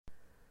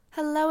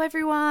Hello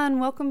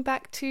everyone, welcome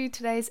back to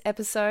today's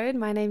episode.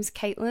 My name's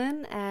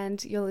Caitlin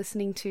and you're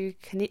listening to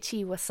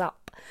Konichi What's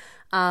Up.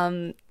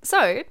 Welcome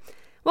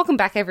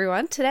back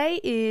everyone. Today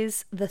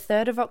is the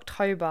 3rd of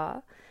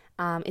October.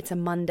 It's a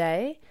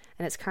Monday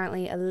and it's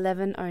currently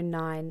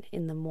 11:09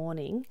 in the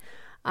morning.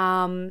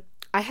 I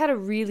had a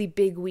really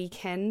big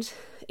weekend.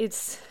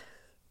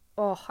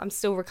 I'm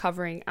still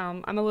recovering.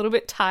 I'm a little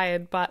bit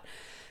tired, but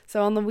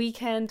so on the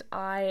weekend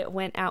I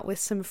went out with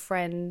some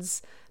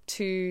friends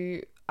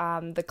to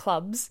the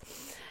clubs,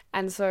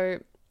 and so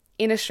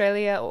in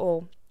Australia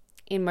or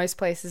in most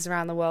places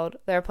around the world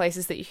there are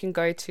places that you can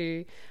go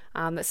to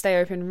that stay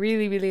open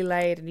really, really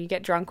late and you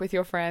get drunk with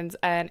your friends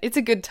and it's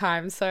a good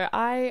time. So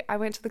I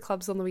went to the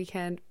clubs on the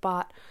weekend,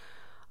 but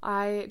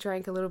I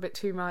drank a little bit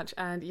too much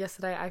and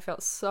yesterday I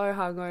felt so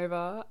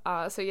hungover.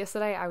 So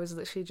yesterday I was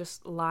literally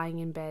just lying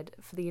in bed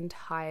for the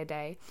entire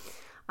day.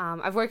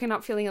 I've woken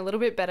up feeling a little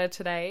bit better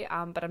today,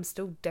 but I'm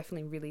still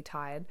definitely really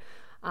tired.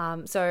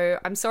 So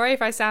I'm sorry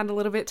if I sound a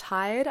little bit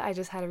tired. I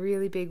just had a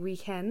really big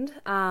weekend,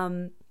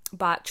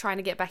 but trying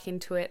to get back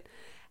into it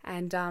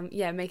and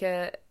make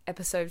a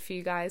episode for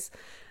you guys.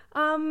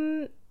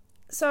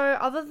 So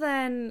other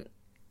than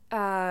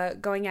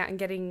going out and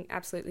getting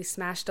absolutely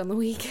smashed on the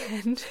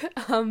weekend,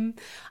 I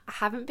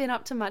haven't been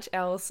up to much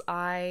else.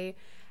 I've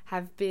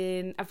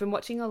been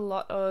watching a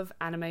lot of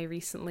anime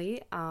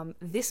recently.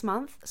 This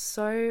month,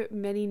 so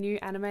many new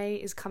anime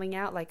is coming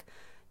out, like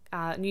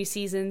new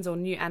seasons or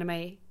new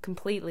anime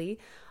completely.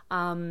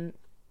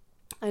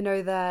 I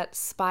know that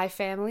Spy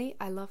Family,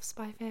 I love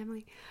Spy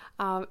Family.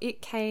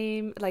 It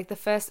came, like the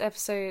first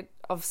episode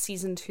of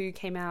season 2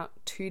 came out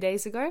 2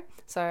 days ago.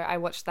 So I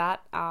watched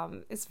that.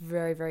 It's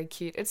very, very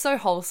cute. It's so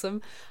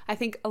wholesome. I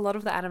think a lot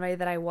of the anime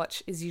that I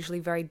watch is usually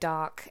very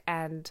dark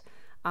and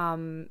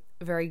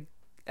very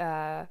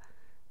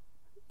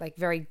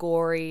very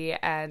gory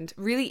and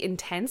really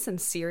intense and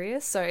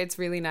serious. So it's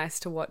really nice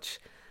to watch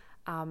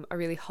a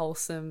really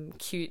wholesome,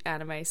 cute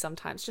anime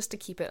sometimes, just to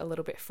keep it a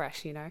little bit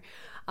fresh, you know.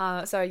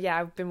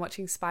 I've been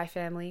watching Spy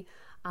Family.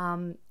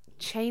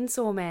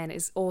 Chainsaw Man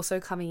is also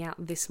coming out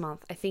this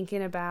month, I think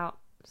in about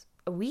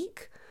a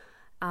week.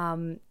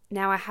 Now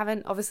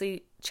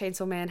obviously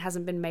Chainsaw Man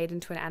hasn't been made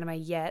into an anime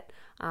yet.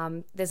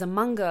 There's a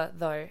manga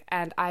though,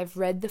 and I've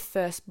read the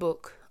first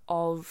book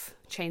of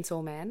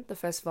Chainsaw Man, the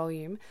first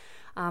volume,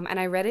 and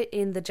I read it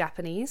in the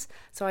Japanese,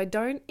 so I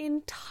don't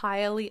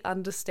entirely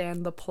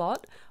understand the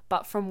plot,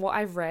 but from what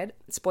I've read,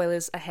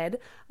 spoilers ahead,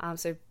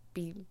 so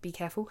be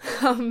careful.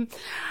 From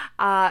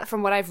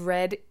what I've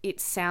read, it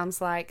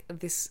sounds like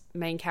this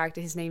main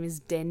character, his name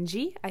is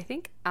Denji, I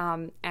think,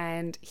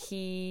 and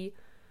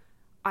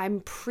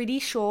I'm pretty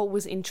sure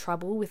was in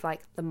trouble with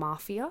like the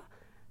mafia.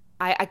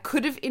 I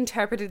could have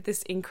interpreted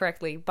this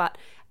incorrectly, but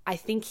I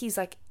think he's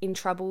like in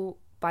trouble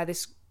by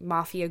this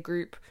mafia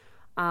group,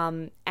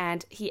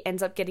 and he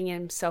ends up getting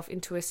himself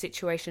into a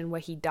situation where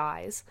he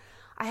dies.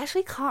 I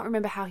actually can't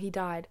remember how he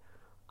died.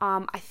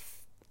 Oh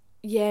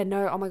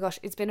my gosh,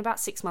 it's been about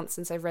 6 months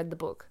since I've read the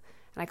book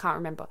and I can't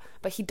remember,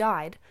 but he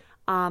died.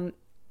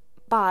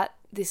 But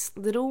this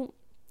little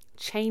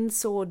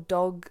chainsaw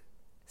dog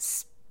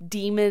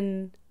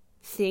demon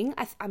thing,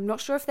 I'm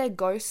not sure if they're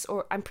ghosts,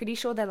 or I'm pretty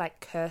sure they're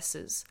like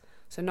curses.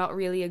 So not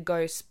really a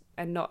ghost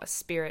and not a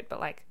spirit, but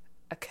like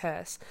a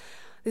curse.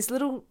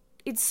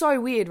 It's so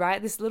weird, right?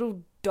 This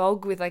little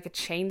dog with like a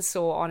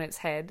chainsaw on its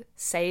head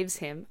saves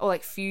him, or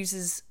like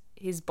fuses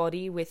his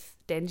body with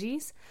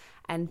Denji's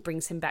and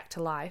brings him back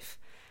to life.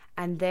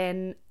 And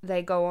then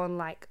they go on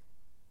like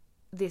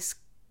this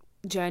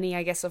journey,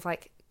 I guess, of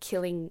like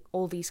killing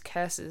all these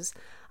curses.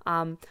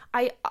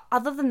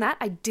 Other than that,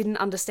 I didn't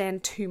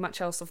understand too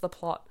much else of the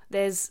plot.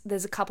 There's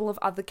a couple of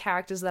other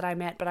characters that I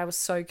met, but I was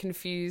so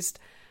confused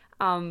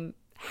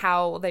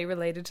how they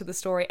related to the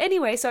story.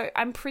 Anyway, so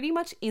I'm pretty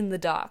much in the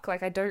dark.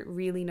 Like, I don't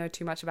really know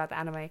too much about the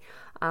anime.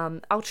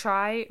 I'll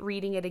try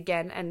reading it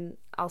again and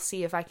I'll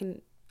see if I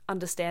can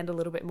understand a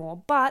little bit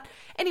more. But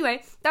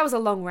anyway, that was a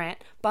long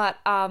rant. But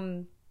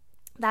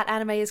that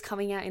anime is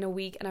coming out in a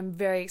week and I'm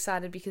very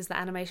excited because the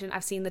animation,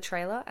 I've seen the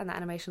trailer and the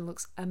animation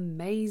looks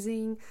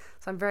amazing.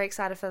 So I'm very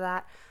excited for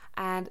that.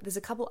 And there's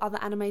a couple other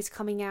animes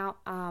coming out.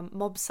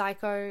 Mob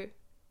Psycho,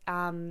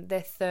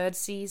 the third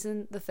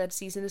season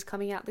is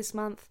coming out this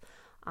month.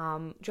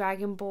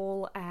 Dragon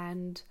Ball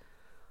and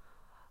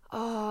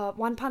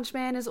One Punch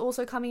Man is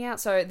also coming out.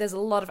 So there's a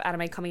lot of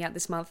anime coming out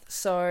this month.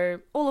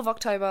 So all of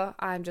October,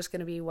 I'm just going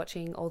to be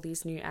watching all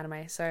these new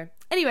anime. So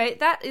anyway,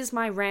 that is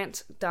my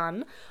rant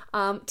done.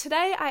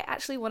 Today, I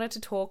actually wanted to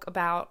talk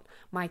about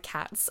my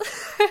cats.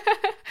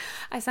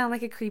 I sound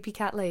like a creepy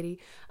cat lady.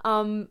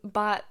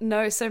 But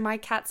no, so my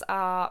cats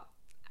are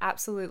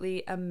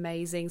absolutely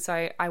amazing.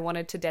 So I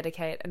wanted to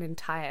dedicate an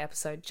entire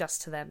episode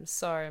just to them.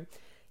 So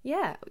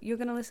yeah, you're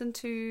going to listen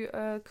to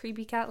a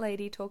creepy cat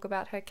lady talk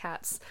about her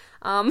cats.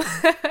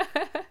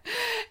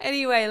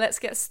 Anyway, let's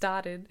get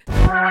started.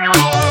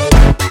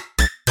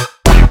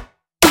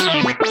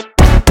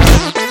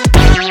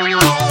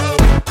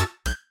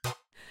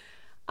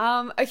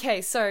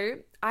 Okay, so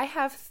I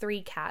have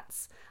 3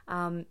 cats.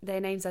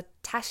 Their names are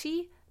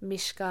Tashi,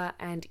 Mishka,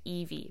 and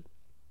Evie.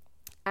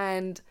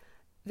 And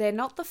they're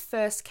not the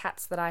first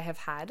cats that I have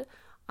had.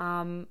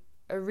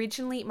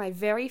 Originally, my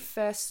very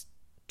first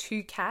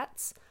two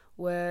cats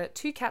were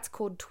two cats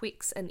called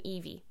Twix and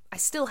Evie. I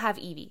still have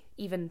Evie,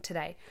 even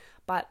today.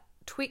 But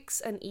Twix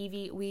and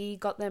Evie, we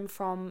got them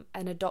from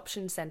an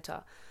adoption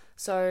centre.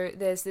 So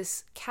there's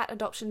this cat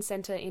adoption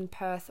centre in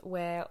Perth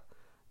where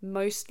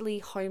mostly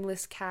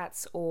homeless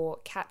cats or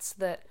cats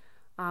that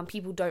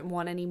people don't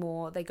want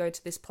anymore, they go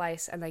to this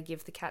place and they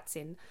give the cats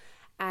in.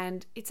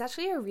 And it's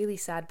actually a really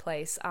sad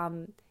place.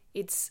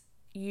 It's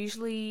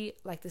usually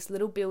like this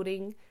little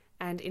building,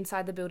 and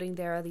inside the building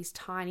there are these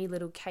tiny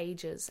little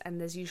cages, and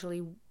there's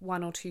usually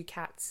one or two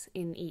cats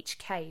in each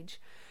cage.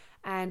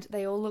 And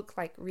they all look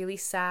like really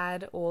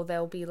sad, or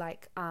they'll be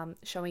like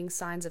showing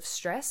signs of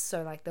stress.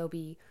 So like they'll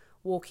be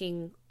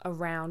walking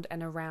around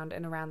and around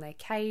and around their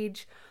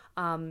cage,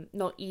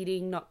 not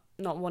eating, not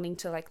wanting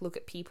to like look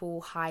at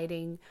people,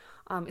 hiding.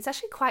 It's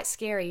actually quite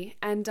scary.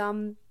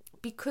 And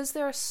because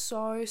there are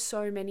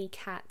so many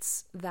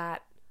cats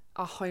that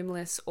are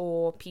homeless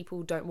or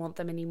people don't want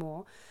them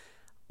anymore,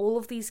 all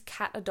of these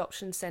cat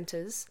adoption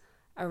centres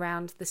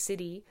around the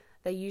city,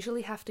 they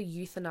usually have to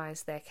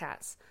euthanize their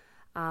cats.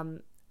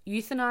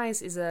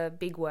 Euthanize is a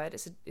big word,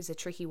 is a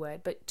tricky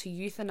word, but to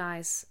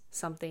euthanize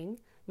something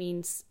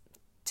means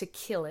to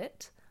kill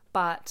it,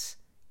 but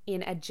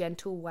in a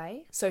gentle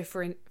way. So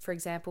for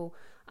example,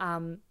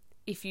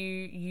 if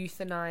you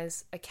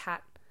euthanize a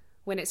cat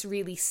when it's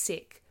really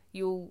sick,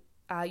 you'll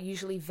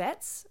usually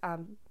vets,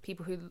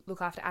 people who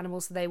look after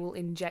animals, they will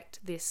inject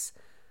this,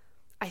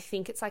 I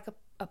think it's like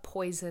a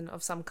poison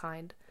of some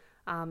kind,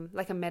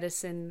 like a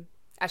medicine.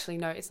 Actually,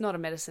 no, it's not a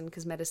medicine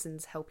because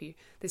medicines help you.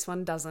 This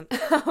one doesn't.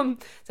 So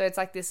it's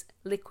like this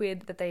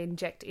liquid that they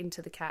inject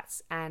into the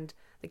cats, and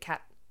the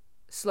cat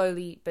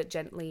slowly but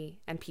gently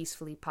and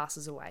peacefully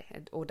passes away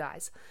or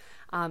dies.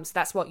 So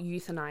that's what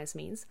euthanize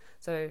means.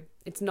 So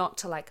it's not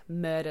to like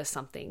murder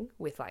something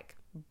with like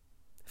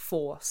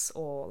force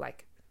or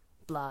like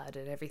blood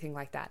and everything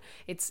like that.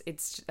 It's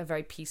a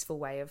very peaceful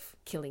way of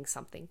killing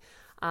something.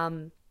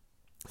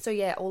 So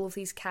yeah, all of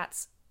these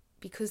cats,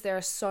 because there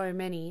are so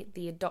many,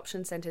 the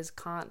adoption centres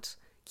can't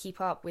keep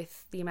up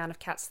with the amount of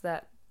cats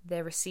that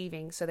they're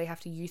receiving, so they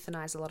have to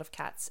euthanize a lot of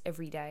cats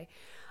every day,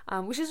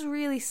 which is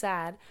really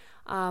sad.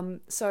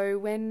 So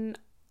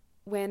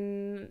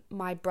when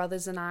my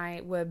brothers and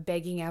I were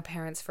begging our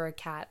parents for a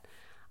cat,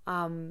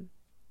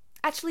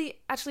 actually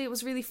it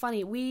was really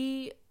funny.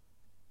 We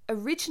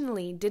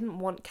originally didn't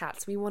want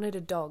cats. We wanted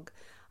a dog.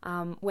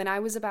 When I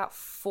was about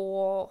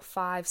 4,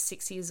 5,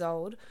 6 years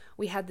old,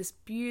 we had this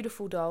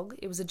beautiful dog.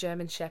 It was a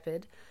German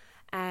Shepherd,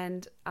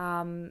 and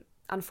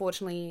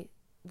unfortunately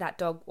that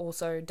dog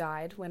also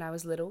died when I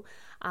was little.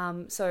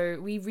 So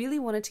we really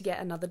wanted to get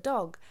another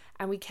dog,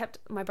 and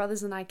my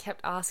brothers and I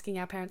kept asking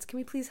our parents, can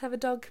we please have a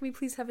dog? Can we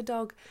please have a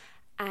dog?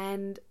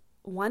 And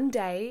one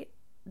day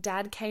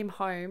Dad came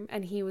home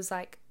and he was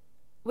like,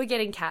 we're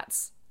getting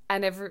cats.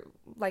 And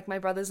my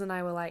brothers and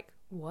I were like,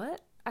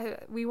 what?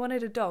 We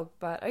wanted a dog,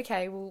 but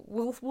okay,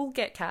 we'll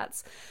get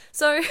cats.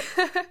 So,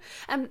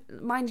 and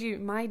mind you,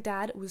 my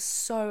dad was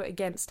so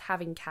against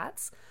having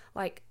cats.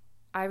 Like,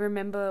 I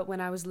remember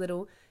when I was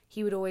little,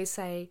 he would always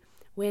say,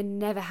 we're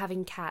never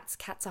having cats.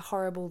 Cats are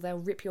horrible. They'll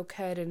rip your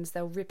curtains.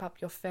 They'll rip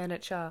up your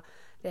furniture.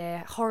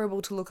 They're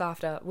horrible to look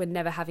after. We're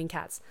never having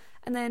cats.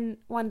 And then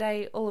one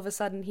day, all of a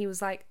sudden, he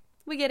was like,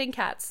 we're getting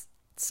cats.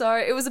 So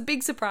it was a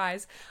big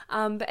surprise.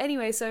 But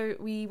anyway, so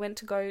we went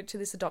to go to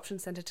this adoption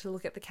centre to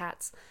look at the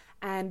cats,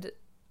 and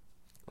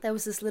there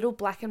was this little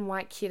black and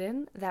white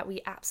kitten that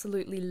we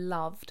absolutely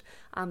loved.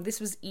 This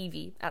was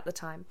Evie at the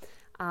time.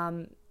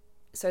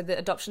 So the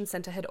adoption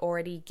centre had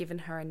already given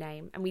her a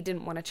name, and we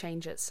didn't want to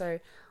change it. So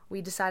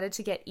we decided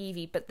to get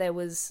Evie, but there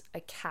was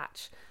a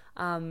catch.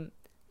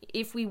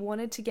 If we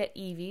wanted to get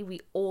Evie,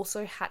 we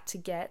also had to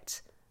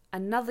get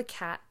another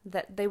cat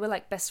that they were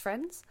like best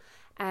friends.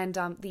 And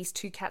these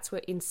two cats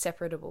were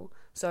inseparable,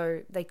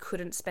 so they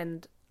couldn't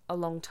spend a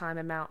long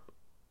amount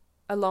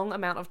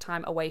of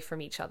time away from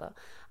each other.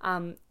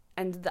 And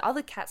the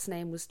other cat's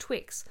name was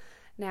Twix.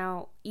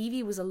 Now,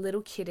 Evie was a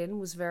little kitten,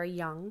 was very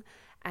young,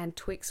 and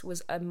Twix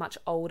was a much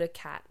older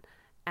cat,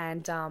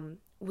 and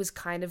was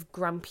kind of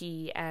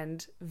grumpy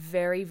and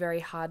very,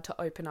 very hard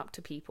to open up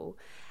to people.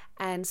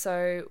 And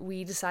so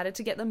we decided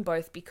to get them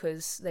both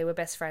because they were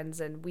best friends,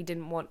 and we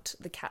didn't want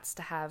the cats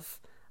to have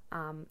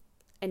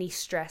any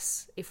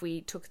stress if we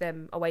took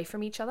them away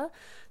from each other.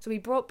 So we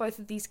brought both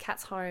of these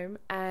cats home,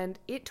 and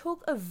it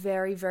took a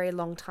very, very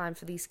long time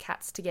for these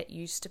cats to get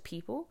used to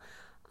people.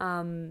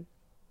 I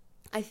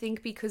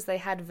think because they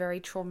had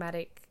very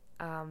traumatic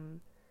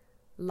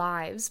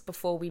lives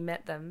before we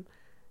met them,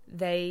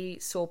 they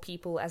saw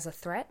people as a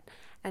threat.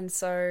 And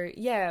so,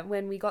 yeah,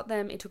 when we got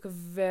them, it took a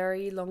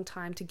very long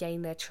time to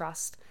gain their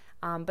trust.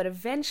 But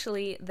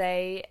eventually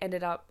they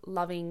ended up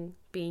loving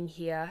being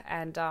here,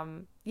 and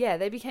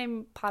they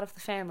became part of the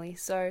family.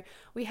 So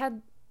we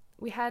had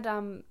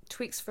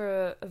Twix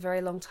for a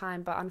very long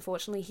time, but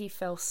unfortunately he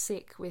fell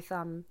sick with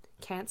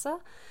cancer,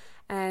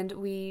 and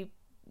we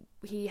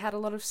he had a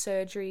lot of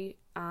surgery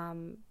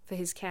for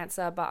his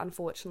cancer, but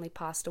unfortunately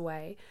passed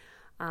away.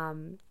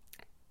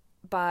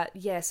 But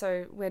yeah,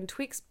 so when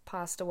Twix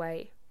passed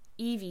away,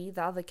 Evie,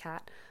 the other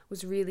cat,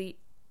 was really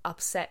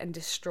upset and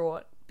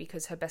distraught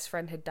because her best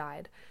friend had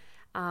died.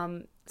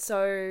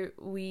 So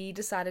we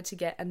decided to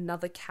get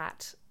another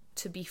cat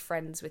to be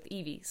friends with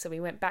Evie. So we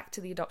went back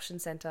to the adoption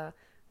center,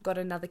 got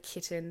another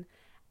kitten,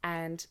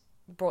 and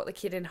brought the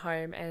kitten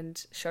home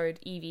and showed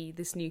Evie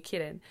this new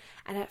kitten.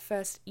 And at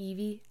first,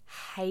 Evie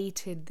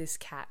hated this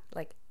cat,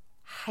 like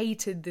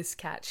hated this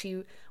cat.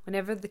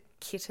 Whenever the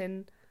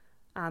kitten,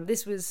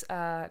 this was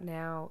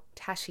now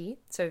Tashi,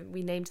 so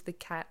we named the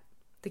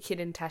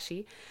kitten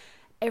Tashi.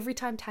 Every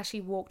time Tashi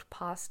walked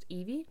past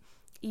Evie,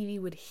 Evie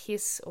would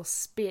hiss or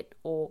spit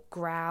or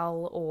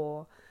growl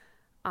or,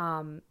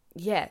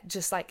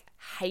 just like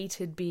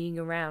hated being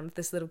around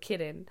this little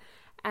kitten.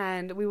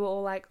 And we were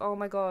all like, oh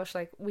my gosh,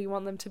 like we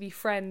want them to be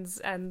friends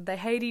and they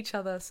hate each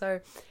other. So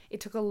it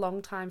took a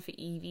long time for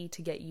Evie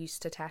to get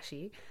used to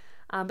Tashi.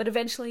 But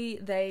eventually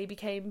they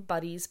became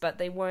buddies, but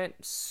they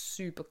weren't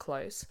super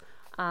close.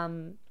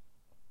 And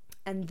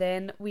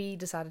then we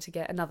decided to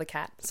get another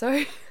cat.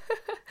 So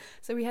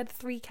we had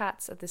 3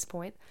 cats at this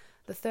point.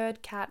 The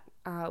third cat,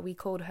 we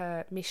called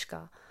her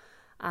Mishka.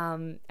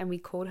 And we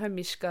called her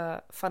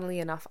Mishka, funnily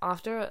enough,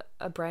 after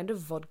a brand of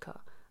vodka.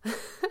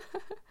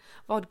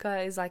 Vodka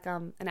is like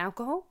an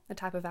alcohol, a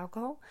type of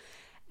alcohol.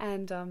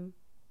 And I'm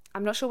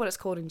not sure what it's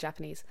called in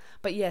Japanese.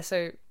 But yeah,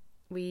 so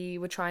we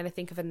were trying to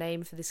think of a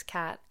name for this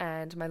cat,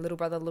 and my little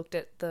brother looked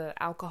at the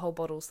alcohol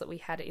bottles that we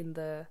had in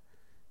the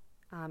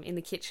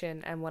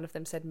kitchen, and one of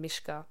them said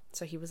Mishka.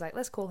 So he was like,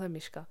 let's call her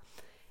Mishka.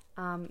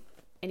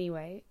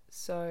 Anyway,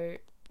 so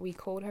we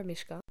called her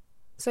Mishka.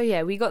 So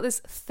yeah, we got this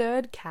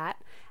third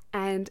cat,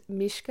 and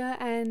Mishka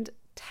and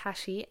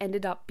Tashi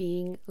ended up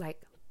being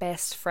like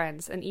best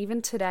friends. And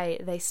even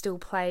today, they still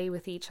play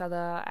with each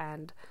other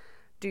and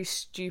do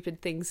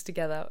stupid things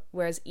together.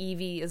 Whereas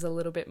Evie is a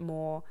little bit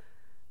more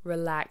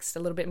relaxed, a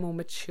little bit more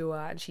mature,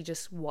 and she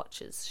just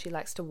watches. She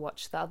likes to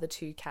watch the other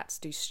 2 cats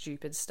do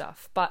stupid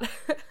stuff. But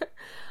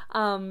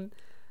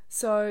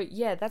so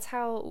yeah, that's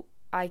how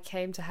I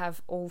came to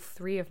have all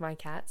 3 of my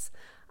cats.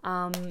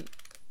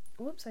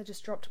 Whoops, I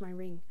just dropped my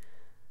ring.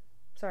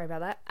 Sorry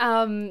about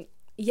that.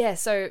 Yeah,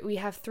 so we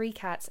have 3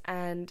 cats,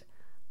 and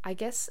I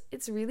guess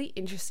it's really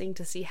interesting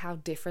to see how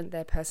different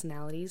their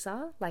personalities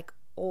are. Like,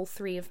 all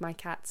 3 of my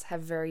cats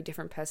have very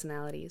different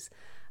personalities.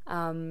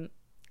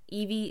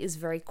 Evie is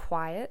very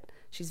quiet,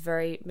 she's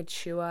very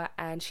mature,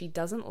 and she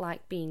doesn't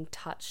like being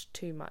touched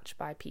too much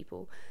by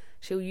people.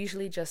 She'll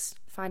usually just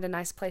find a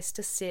nice place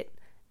to sit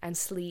and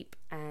sleep,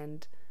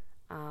 and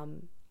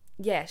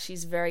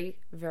she's very,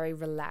 very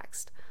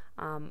relaxed.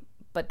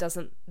 But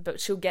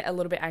she'll get a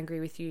little bit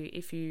angry with you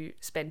if you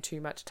spend too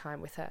much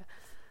time with her.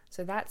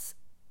 So that's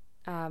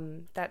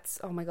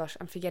oh my gosh,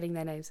 I'm forgetting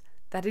their names.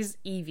 That is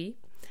Evie.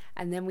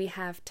 And then we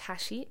have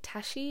Tashi.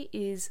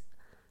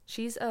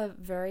 She's a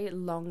very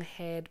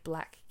long-haired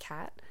black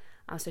cat.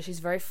 So she's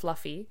very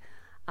fluffy.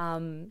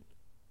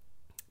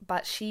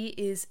 But she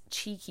is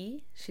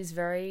cheeky. She's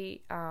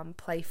very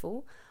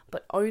playful,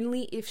 but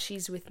only if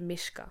she's with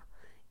Mishka.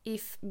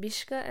 If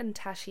Mishka and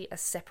Tashi are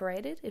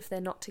separated, if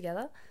they're not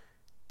together,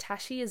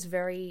 Tashi is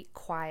very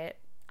quiet,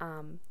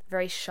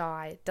 very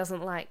shy,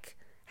 doesn't like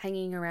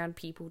hanging around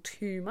people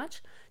too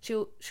much.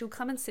 She'll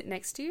come and sit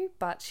next to you,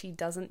 but she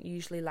doesn't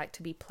usually like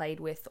to be played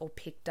with or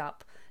picked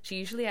up. She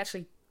usually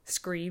actually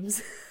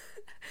screams.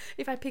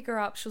 If I pick her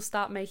up, she'll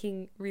start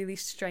making really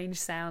strange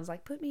sounds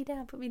like, put me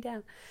down, put me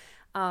down.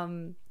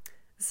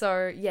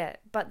 So yeah,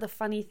 but the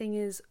funny thing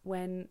is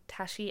when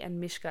Tashi and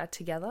Mishka are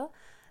together,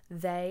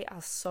 they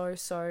are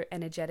so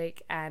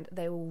energetic, and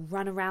they will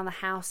run around the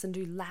house and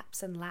do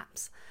laps and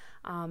laps.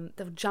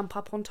 They'll jump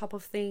up on top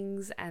of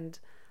things, and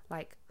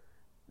like,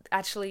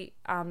 actually,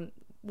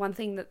 one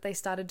thing that they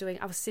started doing,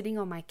 I was sitting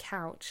on my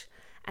couch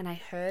and I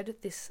heard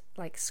this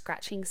like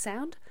scratching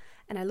sound,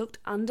 and I looked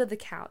under the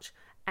couch,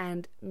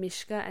 and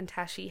Mishka and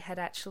Tashi had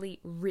actually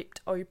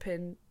ripped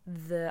open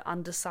the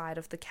underside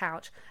of the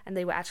couch, and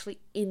they were actually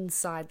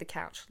inside the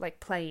couch, like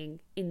playing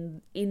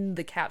in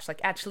the couch, like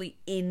actually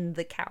in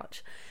the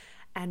couch.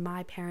 And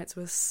my parents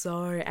were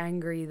so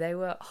angry. They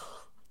were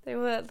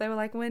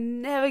like, we're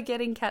never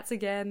getting cats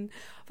again,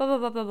 blah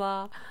blah blah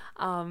blah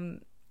blah.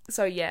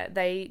 So yeah,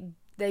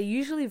 they're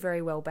usually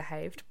very well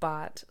behaved,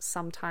 but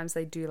sometimes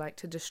they do like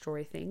to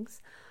destroy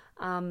things.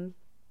 And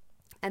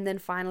then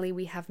finally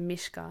we have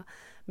Mishka.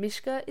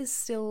 Mishka is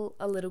still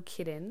a little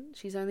kitten.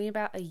 She's only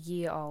about a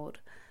year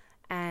old,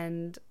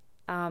 and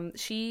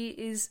she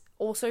is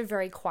also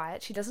very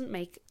quiet. She doesn't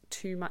make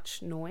too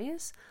much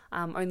noise,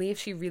 only if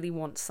she really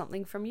wants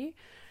something from you.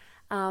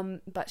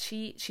 But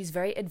she's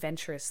very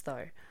adventurous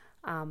though.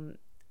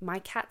 My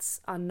cats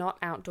are not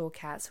outdoor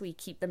cats. We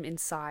keep them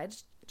inside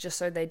just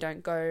so they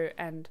don't go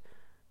and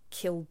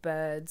kill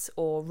birds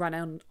or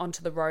run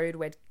onto the road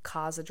where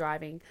cars are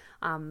driving.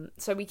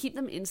 So we keep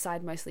them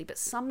inside mostly, but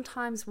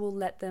sometimes we'll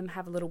let them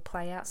have a little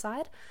play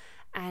outside.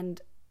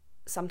 And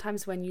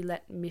sometimes when you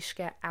let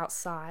Mishka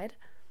outside,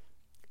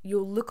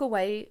 you'll look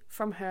away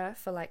from her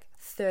for like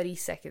 30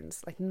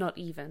 seconds, like not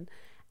even,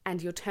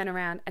 and you'll turn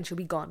around and she'll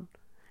be gone.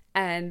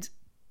 And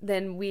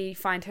then we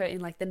find her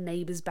in like the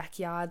neighbors'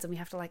 backyards and we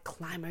have to like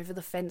climb over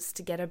the fence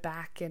to get her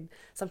back. And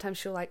sometimes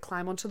she'll like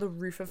climb onto the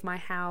roof of my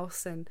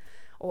house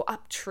or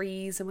up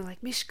trees, and we're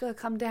like, Mishka,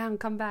 come down,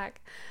 come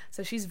back.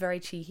 So she's very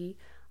cheeky.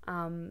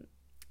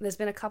 There's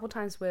been a couple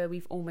times where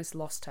we've almost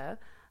lost her.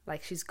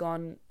 Like she's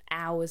gone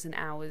hours and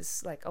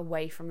hours like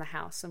away from the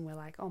house, and we're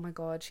like, oh my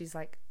God, she's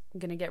like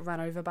gonna get run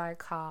over by a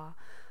car.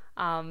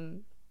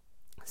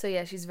 So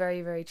yeah, she's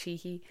very, very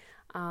cheeky.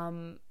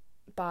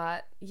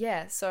 But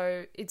yeah,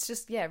 so it's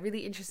just,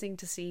 really interesting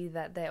to see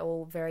that they're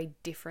all very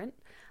different.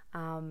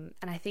 And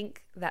I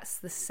think that's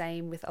the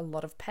same with a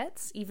lot of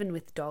pets, even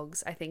with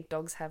dogs. I think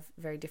dogs have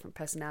very different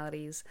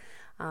personalities.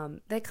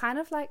 They're kind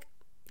of like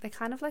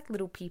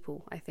little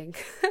people, I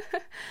think.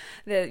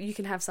 You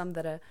can have some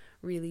that are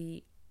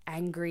really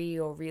angry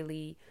or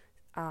really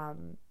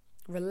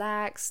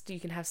relaxed. You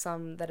can have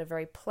some that are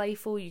very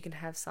playful. You can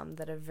have some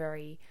that are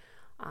very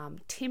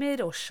timid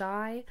or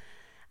shy.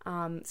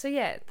 So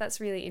yeah, that's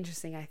really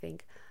interesting, I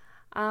think.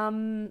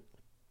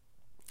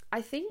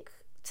 I think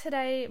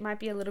today might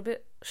be a little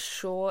bit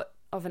short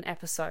of an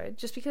episode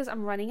just because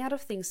I'm running out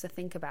of things to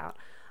think about.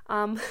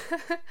 Yeah,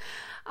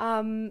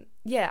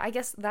 I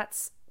guess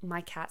that's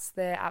my cats.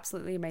 They're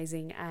absolutely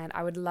amazing and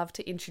I would love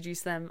to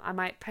introduce them. I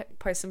might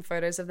post some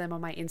photos of them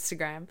on my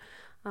Instagram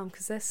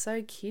because they're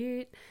so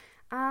cute.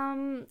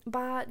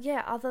 But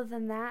yeah, other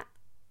than that,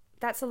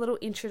 that's a little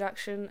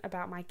introduction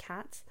about my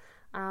cats.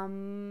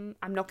 I'm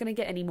not going to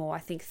get any more. I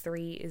think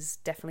 3 is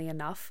definitely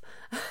enough.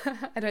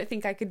 I don't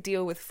think I could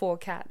deal with 4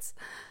 cats.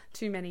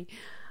 Too many.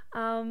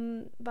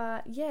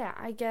 But yeah,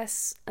 I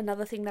guess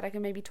another thing that I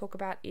can maybe talk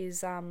about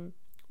is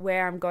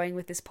where I'm going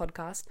with this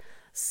podcast.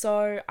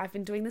 So I've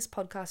been doing this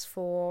podcast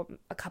for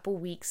a couple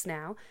weeks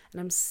now,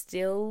 and I'm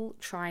still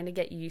trying to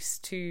get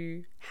used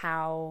to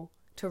how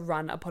to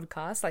run a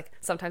podcast. Like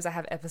sometimes I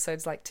have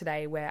episodes like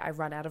today where I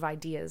run out of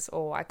ideas,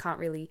 or I can't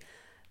really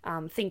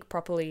think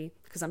properly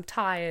because I'm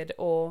tired,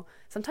 or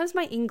sometimes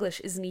my English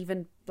isn't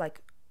even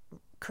like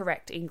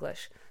correct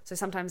English. So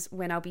sometimes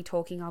when I'll be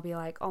talking, I'll be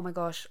like, oh my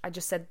gosh, I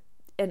just said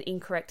an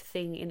incorrect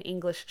thing in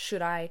English.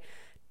 Should I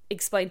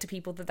explain to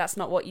people that that's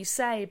not what you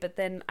say? But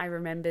then I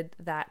remembered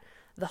that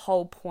the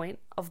whole point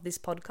of this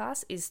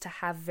podcast is to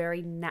have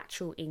very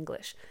natural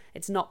English.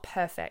 It's not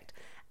perfect.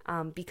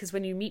 Because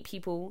when you meet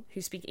people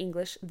who speak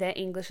English, their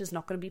English is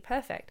not going to be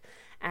perfect.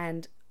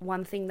 And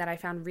one thing that I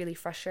found really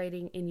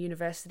frustrating in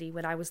university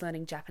when I was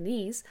learning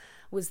Japanese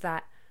was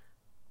that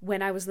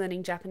when I was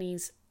learning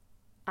Japanese,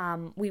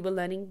 we were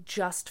learning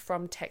just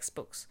from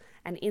textbooks.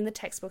 And in the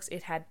textbooks,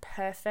 it had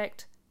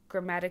perfect,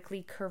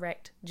 grammatically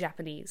correct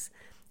Japanese.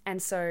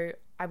 And so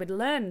I would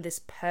learn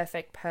this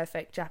perfect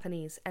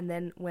Japanese. And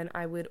then when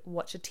I would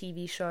watch a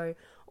TV show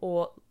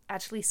or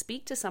actually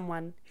speak to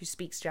someone who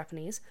speaks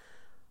Japanese,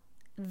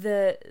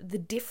 the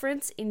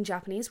difference in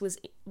Japanese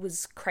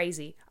was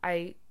crazy.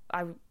 I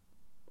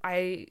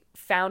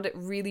found it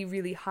really,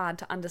 really hard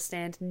to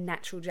understand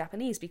natural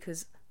Japanese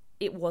because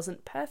it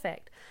wasn't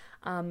perfect.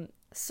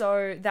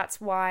 So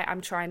that's why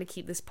I'm trying to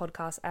keep this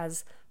podcast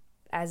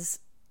as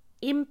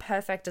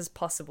imperfect as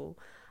possible.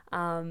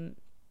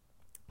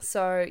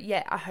 So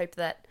yeah, I hope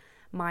that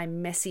my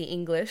messy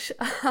English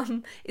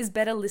is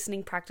better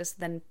listening practice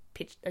than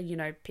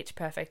pitch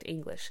perfect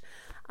English.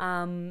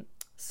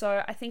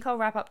 So I think I'll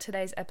wrap up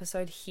today's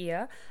episode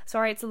here.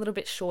 Sorry, it's a little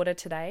bit shorter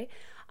today.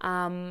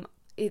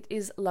 It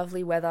is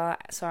lovely weather,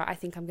 so I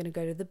think I'm going to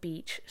go to the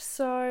beach.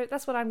 So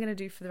that's what I'm going to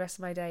do for the rest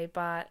of my day.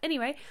 But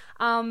anyway,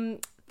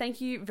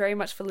 thank you very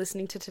much for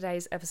listening to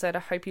today's episode. I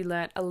hope you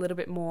learnt a little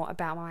bit more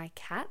about my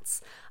cats.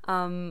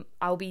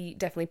 I'll be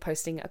definitely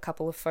posting a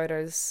couple of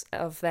photos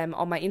of them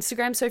on my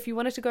Instagram. So if you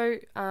wanted to go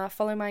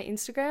follow my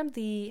Instagram,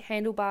 the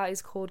handlebar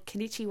is called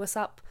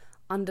 _podcast,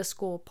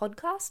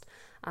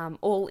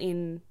 all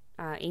in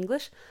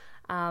English.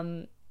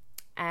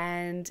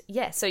 And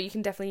yeah, so you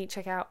can definitely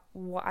check out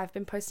what I've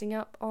been posting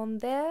up on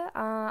there.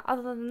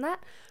 Other than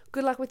that,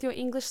 good luck with your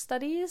English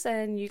studies,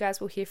 and you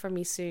guys will hear from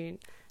me soon.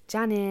 じ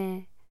ゃあね。